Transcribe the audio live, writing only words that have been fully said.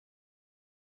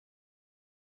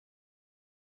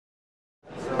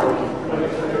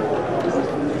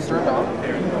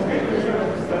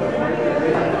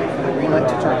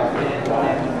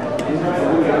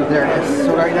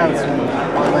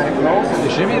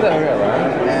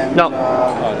And, No.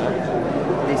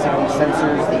 basically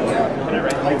sensors, the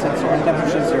light sensor and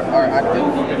temperature sensor are active.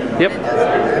 Yep.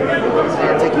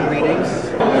 They're taking readings.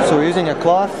 So we're using a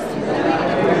cloth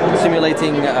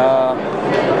simulating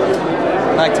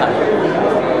nighttime.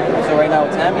 So right now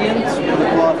it's ambient, with the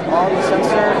cloth on the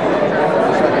sensor.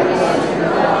 Just like this.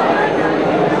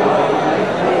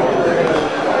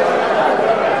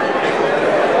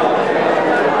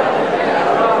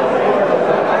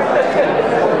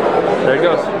 There it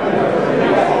goes.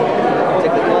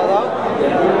 Take the cloth out.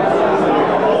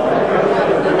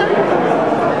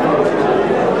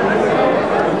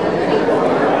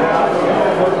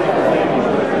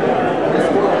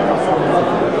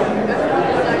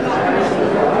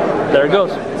 There it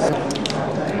goes.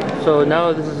 So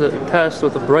now this is a test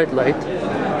with a bright light,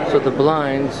 so the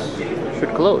blinds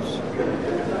should close.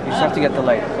 You just have to get the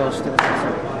light close to the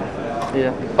sensor.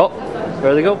 Yeah. Oh,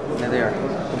 there they go. There they are.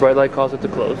 The bright light causes it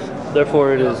to close.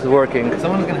 Therefore, it is working.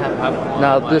 Someone's gonna have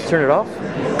Now, let's turn it off.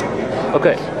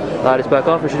 Okay, light is back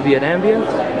off. It should be an ambient.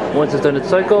 Once it's done its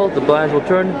cycle, the blinds will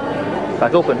turn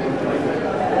back open.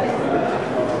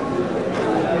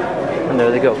 And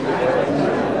there they go.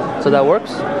 So that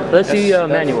works. Let's see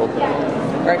manual.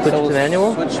 Right, Switch so to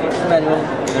manual. Switch to manual.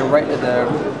 The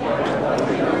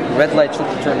red light should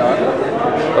be turned on.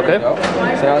 Okay.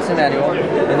 So now it's in manual,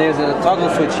 and there's a toggle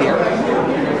switch here.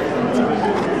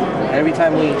 And every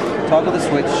time we toggle the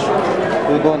switch,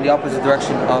 we'll go in the opposite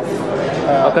direction of.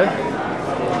 Okay.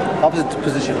 Opposite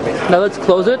position, basically. Now let's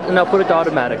close it, and now put it to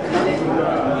automatic.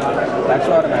 Back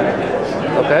to automatic.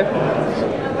 Okay.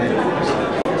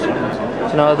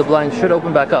 So now the blinds should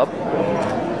open back up.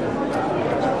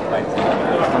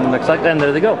 On the next cycle, and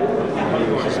there they go.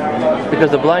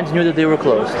 Because the blinds knew that they were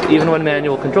closed, even when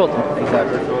manual controlled them.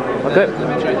 Exactly. Okay.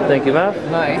 Thank you, Matt.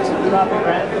 Night.